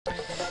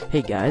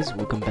Hey guys,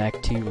 welcome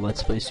back to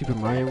Let's Play Super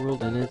Mario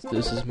World, and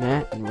this is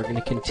Matt, and we're going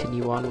to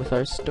continue on with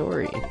our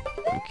story.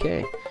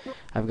 Okay,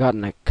 I've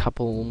gotten a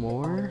couple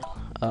more,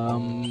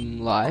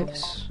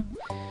 lives.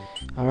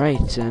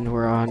 Alright, and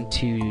we're on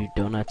to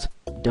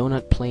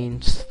Donut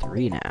Plains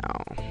 3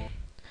 now.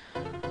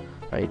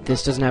 Alright,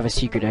 this doesn't have a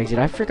secret exit.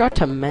 I forgot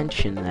to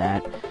mention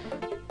that,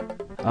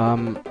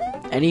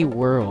 any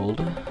world,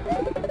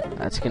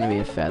 that's going to be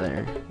a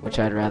feather, which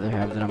I'd rather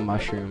have than a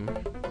mushroom.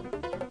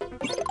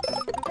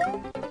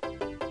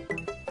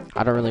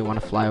 I don't really want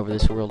to fly over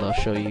this world. I'll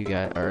show you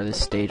guys, or this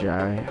stage.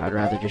 I'd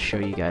rather just show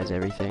you guys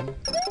everything.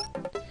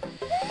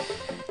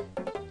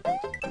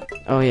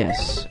 Oh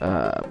yes,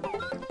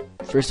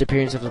 first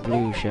appearance of the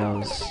blue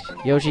shells.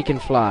 Yoshi can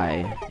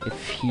fly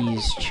if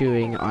he's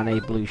chewing on a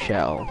blue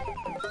shell.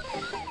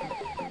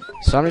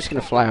 So I'm just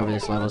gonna fly over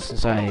this level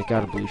since I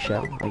got a blue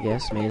shell. I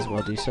guess may as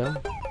well do so.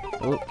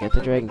 Oh, get the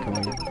dragon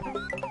coin.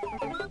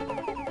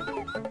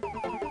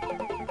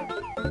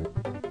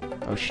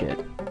 Oh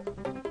shit.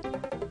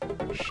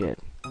 Shit.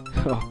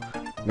 Oh,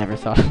 never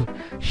thought of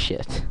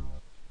shit.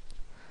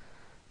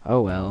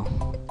 Oh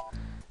well.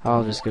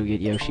 I'll just go get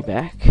Yoshi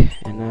back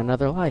and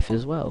another life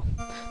as well.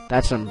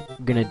 That's what I'm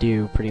gonna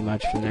do pretty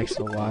much for the next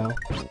little while.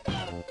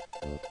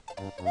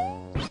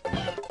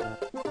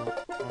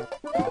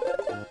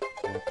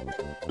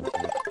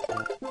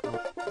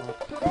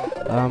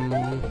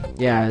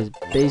 Yeah,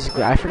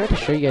 basically, I forgot to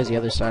show you guys the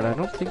other side. I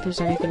don't think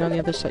there's anything on the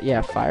other side.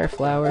 Yeah, fire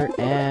flower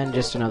and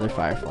just another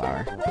fire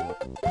flower.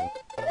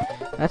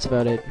 That's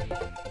about it.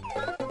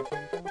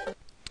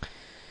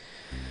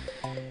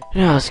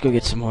 Now let's go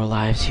get some more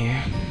lives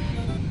here.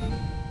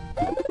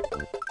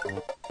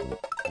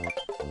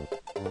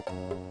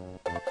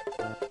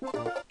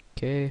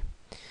 Okay.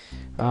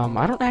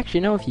 I don't actually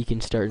know if you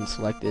can start and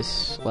select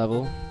this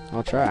level.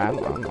 I'll try.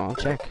 I'll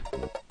check.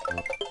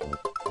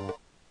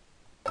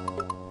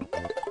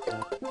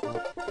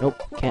 Nope,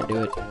 can't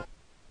do it.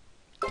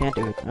 Can't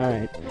do it.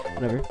 Alright,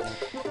 whatever.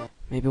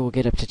 Maybe we'll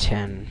get up to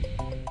 10.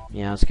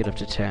 Yeah, let's get up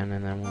to 10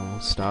 and then we'll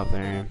stop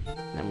there.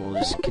 And we'll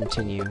just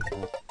continue.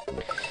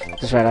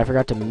 That's right, I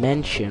forgot to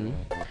mention,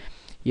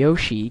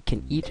 Yoshi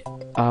can eat,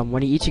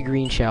 when he eats a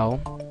green shell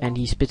and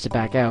he spits it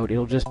back out,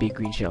 it'll just be a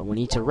green shell. When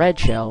he eats a red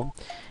shell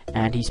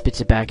and he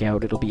spits it back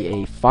out, it'll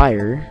be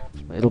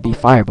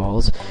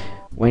fireballs.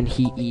 When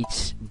he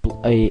eats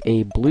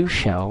a blue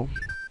shell,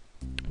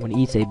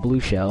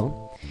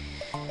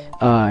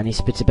 and he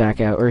spits it back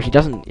out, or he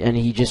doesn't, and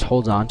he just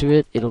holds on to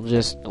it, it'll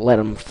just let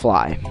him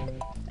fly.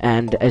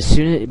 And as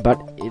soon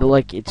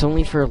as, it's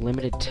only for a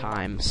limited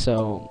time,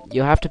 so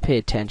you'll have to pay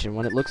attention.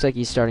 When it looks like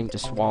he's starting to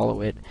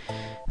swallow it,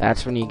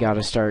 that's when you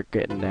gotta start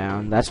getting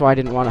down. That's why I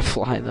didn't want to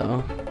fly,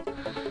 though.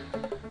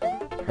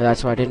 Or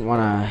that's why I didn't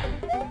want to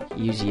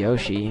use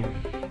Yoshi.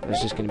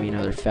 There's just gonna be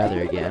another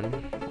feather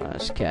again.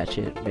 Let's catch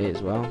it, may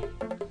as well.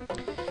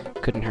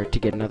 Couldn't hurt to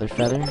get another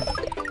feather.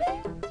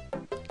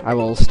 I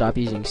will stop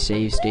using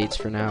save states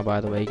for now,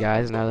 by the way,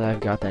 guys, now that I've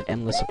got that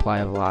endless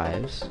supply of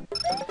lives.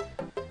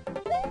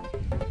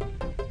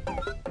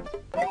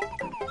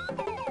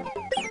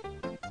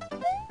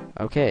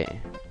 Okay.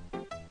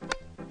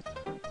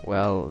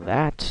 Well,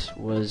 that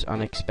was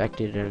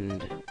unexpected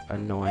and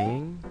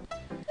annoying.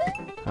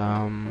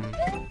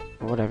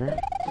 Whatever.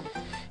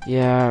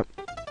 Yeah.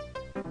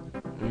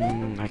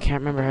 I can't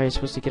remember how you're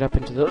supposed to get up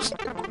into those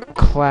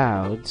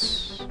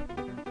clouds.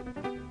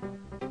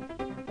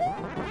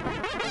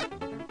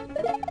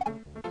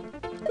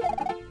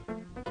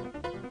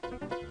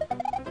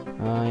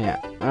 Yeah.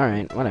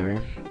 Alright,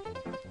 whatever.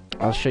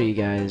 I'll show you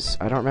guys.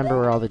 I don't remember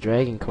where all the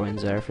dragon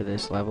coins are for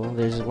this level.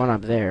 There's one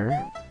up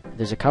there.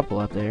 There's a couple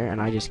up there, and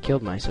I just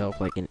killed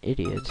myself like an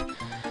idiot.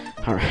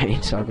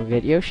 Alright, so I'll go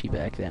get Yoshi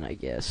back then, I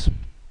guess.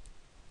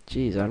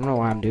 Jeez, I don't know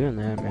why I'm doing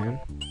that, man.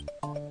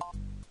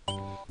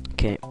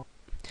 Okay.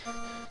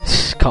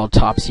 It's called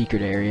Top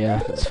Secret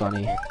Area. It's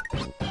funny.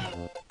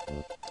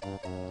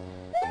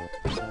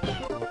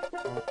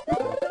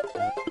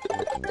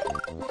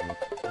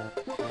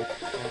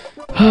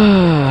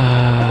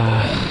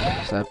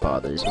 That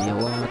bothers me a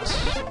lot.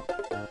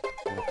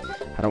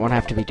 I don't want to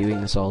have to be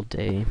doing this all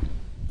day.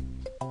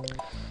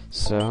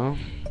 So,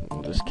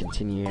 we'll just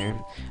continue here.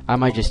 I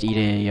might just eat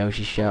a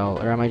Yoshi shell,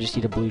 or I might just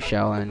eat a blue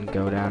shell and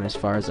go down as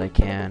far as I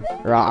can.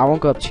 Or I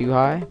won't go up too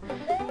high,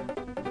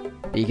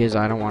 because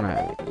I don't want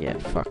to get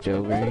fucked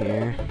over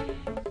here.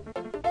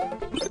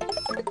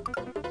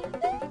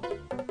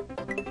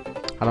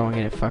 I don't want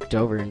to get fucked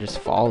over and just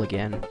fall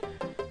again.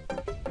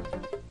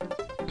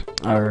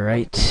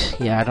 Alright,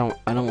 yeah, I don't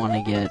want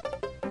to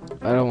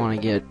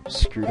get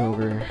screwed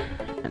over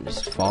and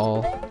just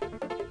fall,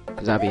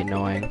 because that'd be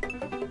annoying.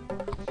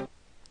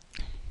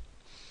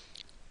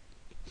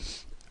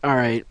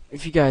 Alright,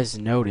 if you guys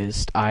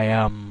noticed,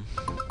 I,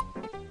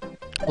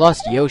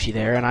 lost Yoshi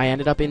there, and I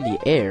ended up in the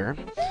air,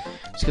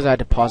 just because I had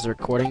to pause the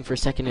recording for a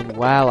second, and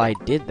while I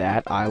did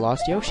that, I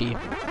lost Yoshi.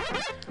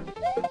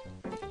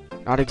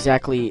 Not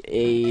exactly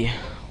a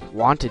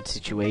wanted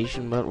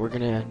situation, but we're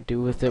gonna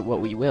do with it what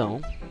we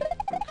will.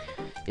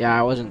 Yeah,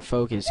 I wasn't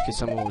focused because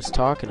someone was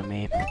talking to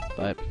me,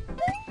 but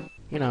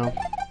you know,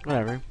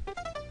 whatever.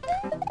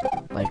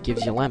 Life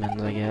gives you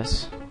lemons, I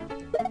guess.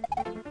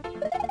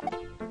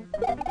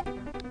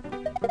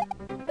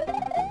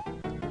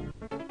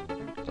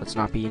 Let's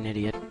not be an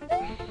idiot.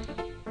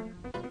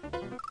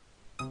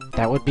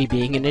 That would be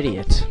being an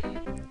idiot.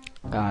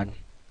 God.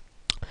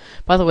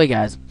 By the way,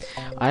 guys,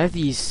 I have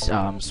these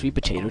sweet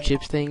potato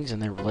chips things,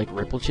 and they're like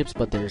Ripple chips,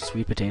 but they're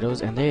sweet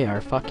potatoes, and they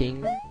are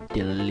fucking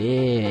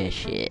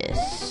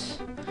delicious.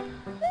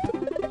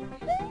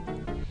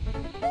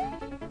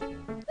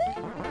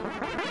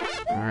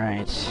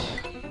 Alright.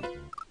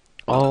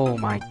 Oh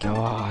my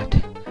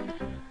god.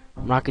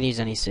 I'm not gonna use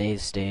any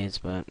save states,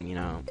 but you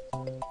know,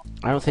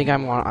 I don't think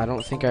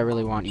I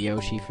really want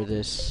Yoshi for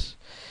this.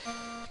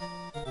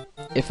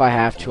 If I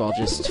have to, I'll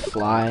just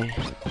fly,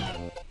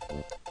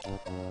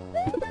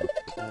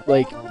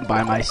 like,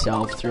 by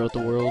myself throughout the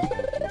world.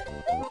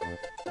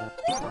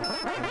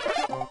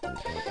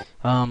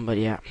 But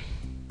yeah.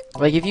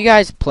 Like, if you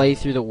guys play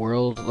through the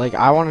world, like,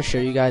 I want to show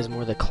you guys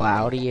more the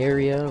cloudy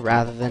area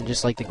rather than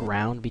just, like, the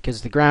ground,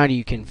 because the ground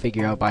you can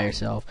figure out by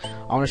yourself.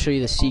 I want to show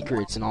you the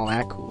secrets and all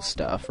that cool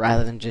stuff,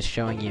 rather than just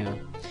showing you,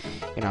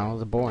 you know,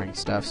 the boring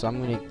stuff. So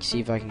I'm going to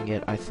see if I can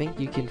get, I think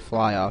you can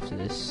fly off to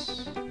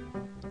this.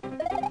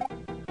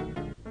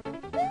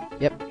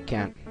 Yep, you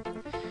can.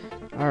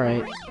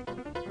 Alright.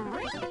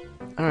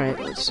 Alright,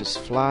 let's just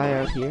fly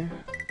out here.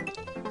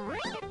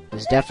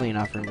 There's definitely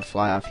enough room to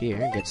fly off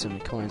here and get some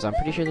coins. I'm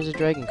pretty sure there's a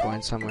dragon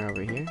coin somewhere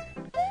over here.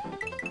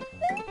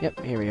 Yep,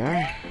 here we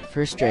are.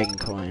 First dragon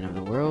coin of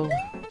the world.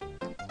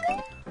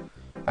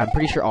 I'm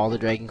pretty sure all the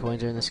dragon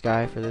coins are in the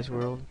sky for this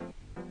world.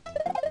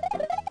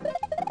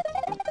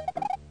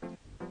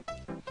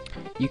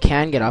 You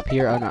can get up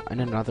here in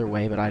another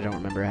way, but I don't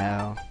remember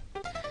how.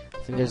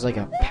 I think there's like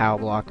a POW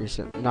block or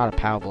something. Not a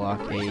POW block,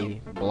 a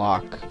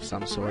block of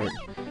some sort.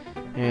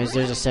 Anyways,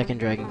 there's a second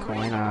dragon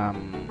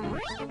coin.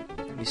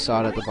 You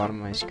saw it at the bottom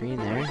of my screen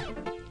there.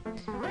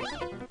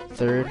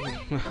 Third.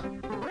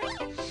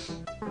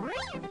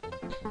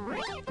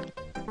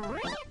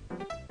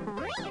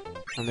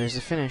 And there's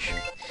the finish.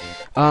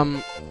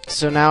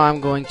 So now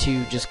I'm going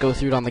to just go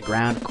through it on the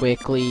ground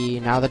quickly.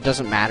 Now that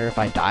doesn't matter if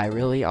I die,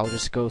 really. I'll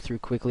just go through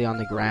quickly on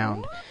the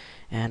ground.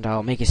 And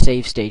I'll make a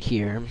save state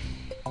here.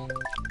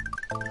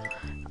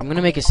 I'm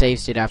gonna make a save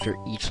state after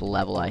each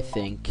level, I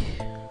think.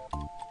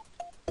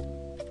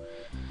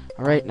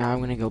 Alright, now I'm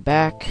gonna go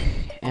back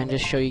and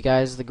just show you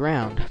guys the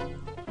ground.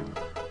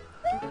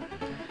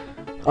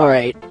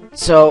 Alright,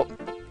 so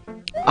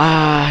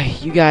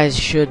you guys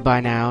should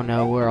by now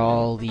know where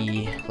all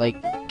the, like,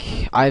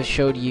 I've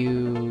showed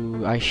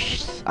you, I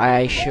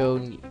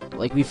showed,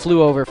 like, we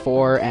flew over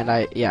 4,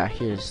 and yeah,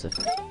 here's the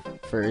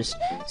first.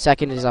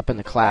 Second is up in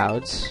the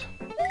clouds.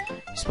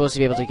 You're supposed to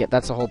be able to get,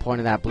 that's the whole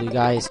point of that blue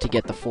guy, is to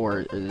get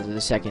the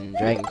second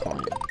dragon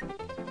coin.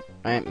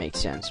 Right, makes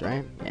sense,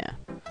 right? Yeah.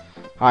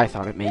 I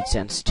thought it made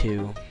sense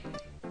too.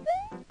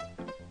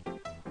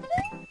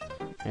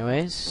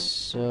 Anyways,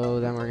 so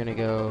then we're gonna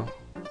go.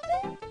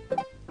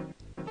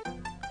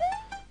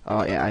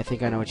 Oh yeah, I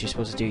think I know what you're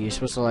supposed to do. You're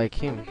supposed to like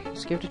him.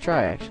 Let's give it a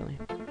try, actually.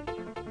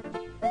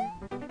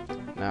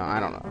 No, I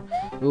don't know.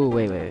 Ooh,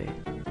 wait.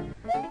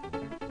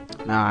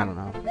 No, I don't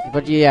know.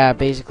 But yeah,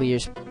 basically you're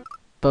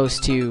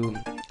supposed to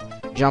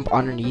jump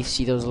underneath.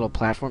 See those little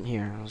platforms?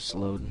 Here, I'll just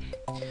load.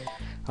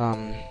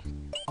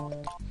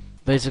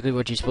 Basically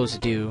what you're supposed to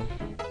do.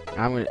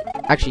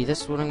 Actually,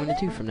 this is what I'm gonna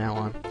do from now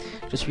on.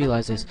 Just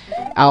realize this.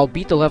 I'll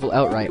beat the level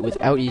outright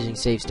without using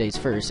save states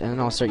first, and then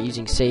I'll start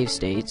using save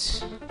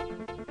states.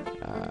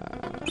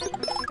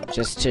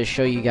 Just to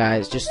show you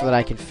guys, just so that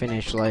I can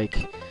finish,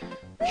 like,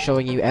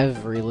 showing you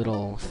every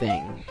little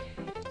thing.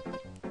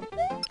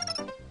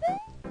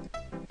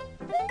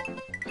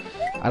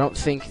 I don't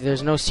think,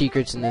 there's no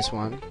secrets in this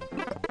one.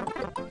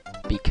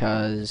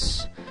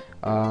 Because,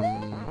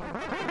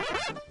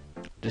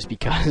 just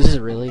because,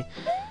 really.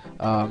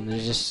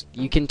 There's just,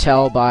 you can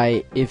tell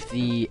by if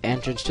the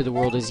entrance to the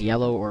world is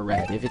yellow or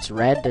red. If it's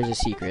red, there's a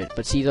secret.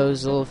 But see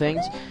those little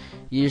things?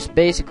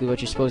 Basically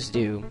what you're supposed to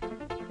do.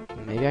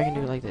 Maybe I can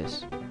do it like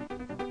this.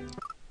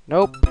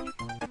 Nope.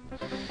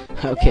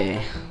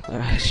 Okay.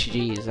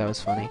 Jeez, that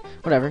was funny.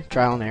 Whatever.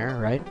 Trial and error,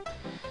 right?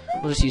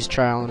 We'll just use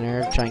trial and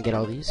error to try and get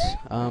all these.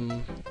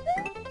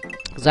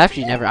 Cause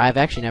I've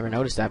actually never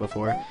noticed that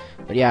before.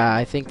 But yeah,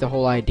 I think the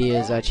whole idea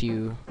is that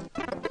you...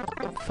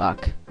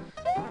 Fuck.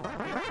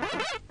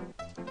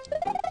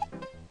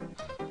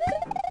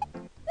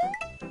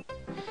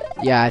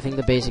 Yeah, I think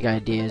the basic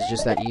idea is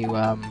just that you,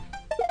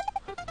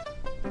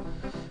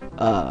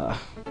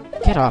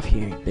 get off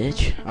here, you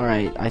bitch.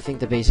 Alright, I think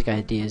the basic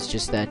idea is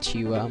just that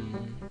you,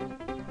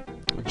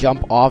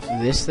 jump off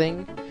this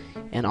thing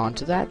and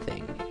onto that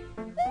thing.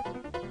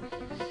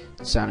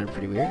 It sounded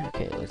pretty weird.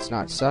 Okay, let's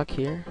not suck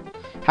here.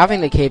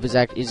 Having the cape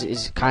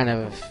is kind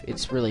of,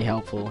 it's really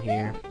helpful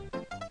here.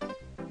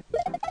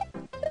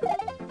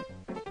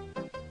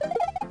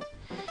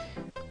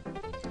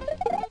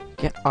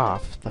 Get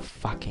off the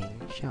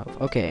fucking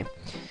shelf. Okay.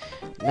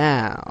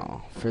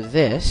 Now, for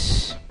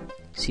this,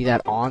 see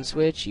that on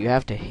switch? You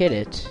have to hit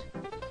it.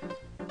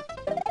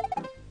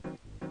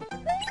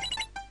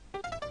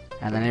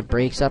 and then it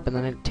breaks up, and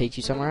then it takes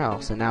you somewhere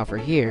else. And now for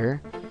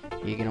here,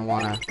 you're gonna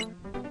wanna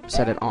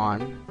set it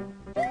on.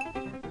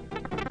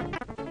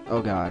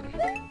 Oh god.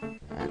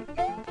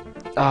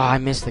 Oh, I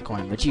missed the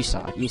coin, but you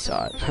saw it. You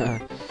saw it.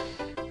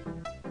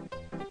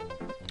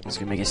 Just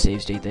gonna make a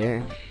save state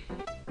there.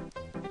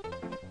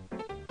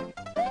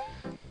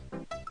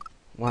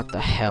 What the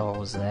hell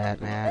was that,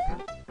 Matt?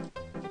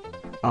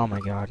 Oh my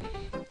god.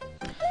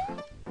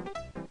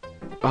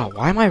 Oh,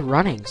 why am I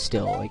running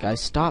still? Like, I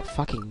stopped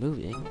fucking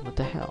moving. What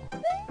the hell?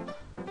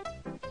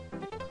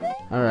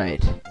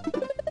 Alright.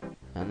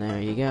 And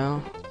there you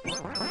go.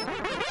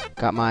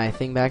 Got my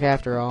thing back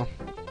after all.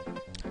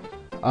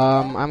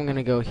 I'm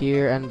gonna go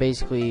here, and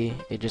basically,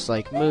 it just,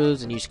 like,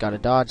 moves, and you just gotta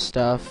dodge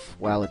stuff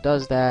while it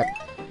does that.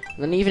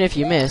 And then even if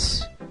you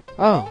miss...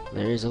 Oh,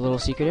 there's a little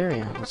secret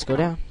area. Let's go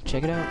down.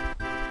 Check it out.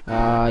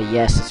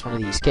 Yes, it's one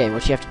of these. Okay,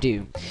 what you have to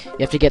do. You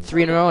have to get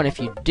 3 in a row, and if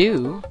you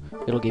do,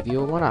 it'll give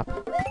you a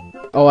 1-up.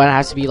 Oh, and it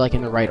has to be, like,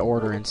 in the right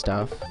order and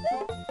stuff.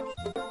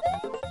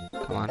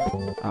 Come on.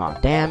 Aw,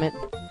 damn it.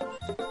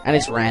 And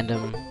it's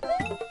random.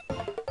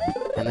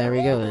 And there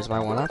we go. There's my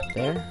 1-up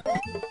there.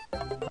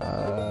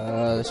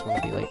 This one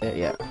will be like that.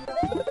 Yeah.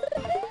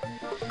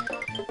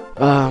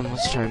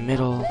 Let's try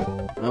middle.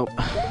 Nope.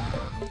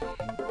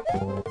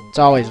 It's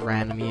always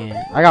random,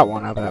 yeah. I got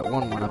 1-up out,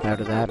 1-up out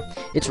of that.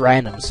 It's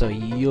random, so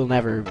you'll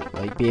never,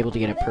 like, be able to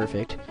get it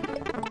perfect.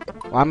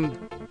 Well,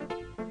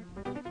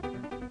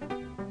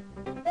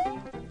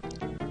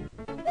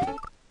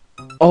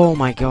 oh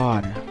my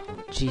god.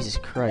 Jesus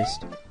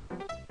Christ.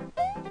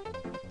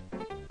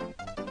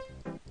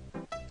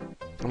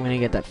 I'm gonna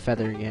get that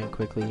feather again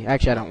quickly.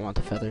 Actually, I don't want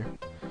the feather.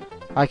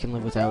 I can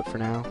live without for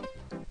now.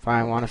 If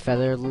I want a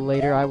feather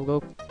later, I will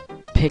go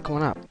pick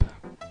one up.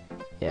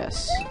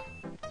 Yes.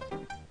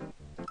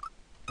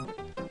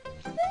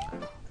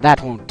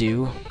 That won't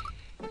do.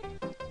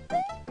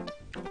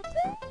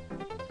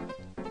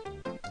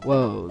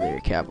 Whoa there,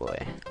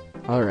 cowboy.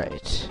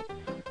 Alright.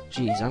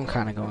 Jeez, I'm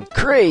kinda going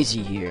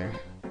crazy here.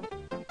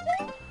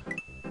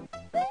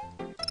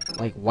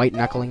 Like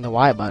white-knuckling the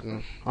Y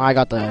button. Well, I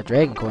got the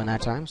dragon coin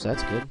that time, so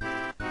that's good.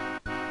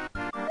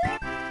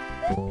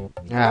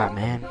 Ah,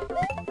 man.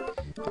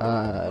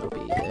 It'll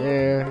be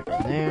there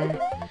and there.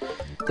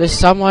 There's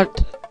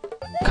somewhat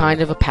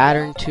kind of a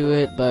pattern to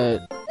it, but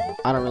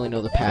I don't really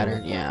know the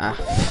pattern. Yeah,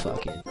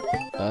 fuck it.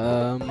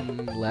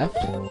 Left?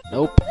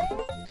 Nope.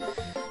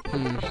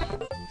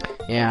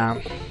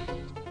 Yeah.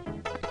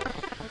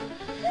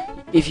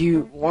 If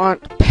you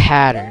want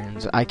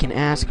patterns, I can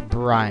ask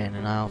Brian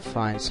and I'll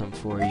find some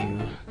for you.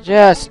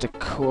 Just a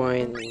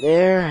coin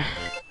there.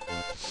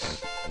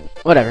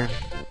 Whatever.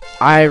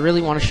 I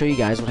really want to show you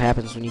guys what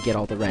happens when you get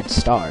all the red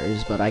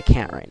stars, but I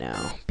can't right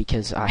now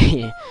because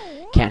I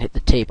can't hit the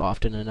tape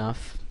often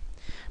enough.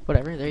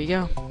 Whatever, there you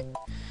go.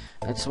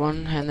 That's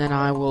one, and then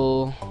I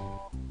will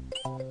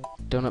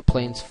Donut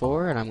Plains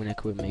 4, and I'm going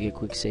to make a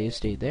quick save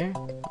state there.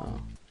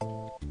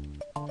 Oh.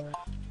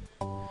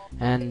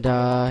 And,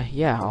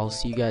 yeah, I'll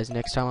see you guys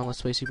next time on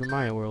Let's Play Super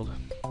Mario World.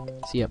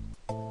 See ya.